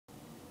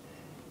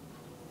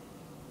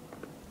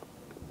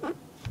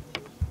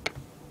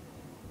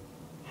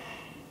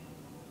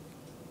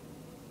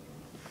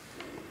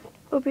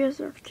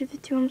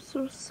lpsrocks232, I'm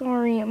so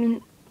sorry. I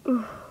mean,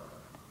 ugh.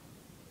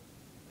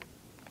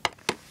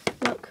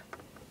 Look.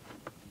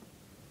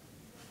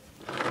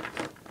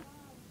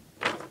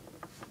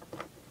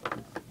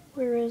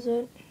 Where is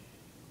it?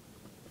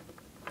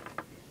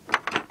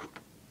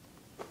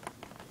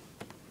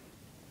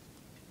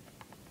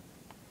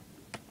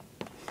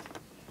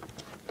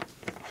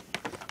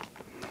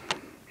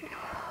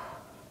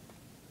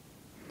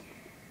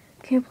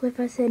 Can't believe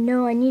I said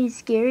no. I need a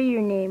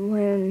scarier name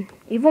when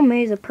Evil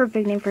May is a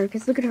perfect name for her.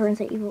 Because look at her and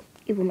say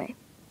Evil May.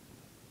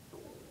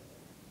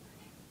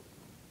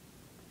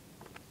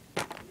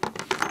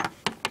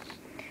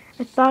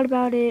 I thought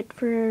about it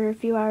for a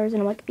few hours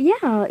and I'm like,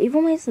 yeah,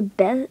 Evil May is a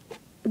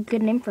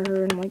good name for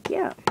her. And I'm like,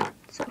 yeah.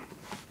 So.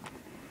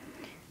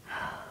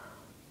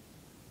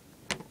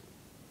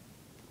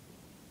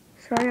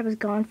 Sorry I was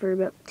gone for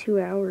about 2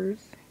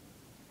 hours.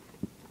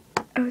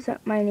 I was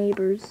at my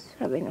neighbor's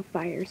having a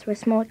fire, so I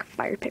smell like a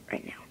fire pit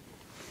right now.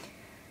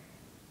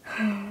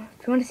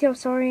 If you want to see how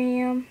sorry I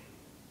am,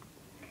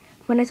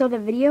 when I saw the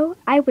video,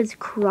 I was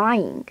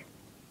crying.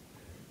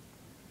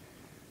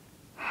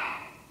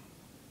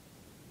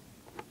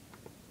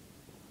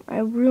 I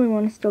really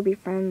want to still be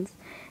friends.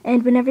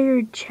 And whenever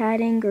you're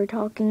chatting or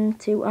talking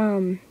to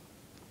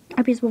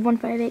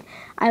lpsrocks158,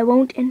 I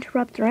won't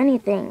interrupt or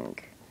anything.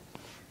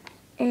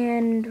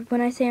 And when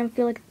I say I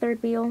feel like a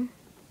third wheel,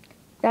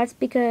 that's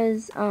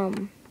because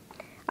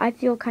I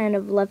feel kind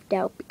of left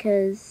out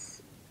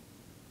because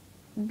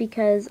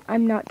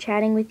I'm not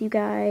chatting with you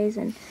guys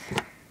and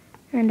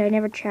I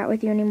never chat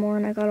with you anymore,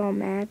 and I got all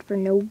mad for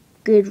no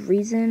good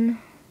reason.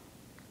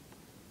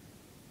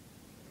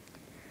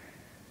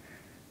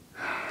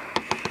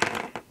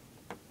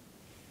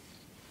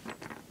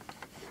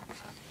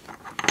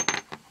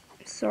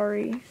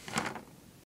 Sorry.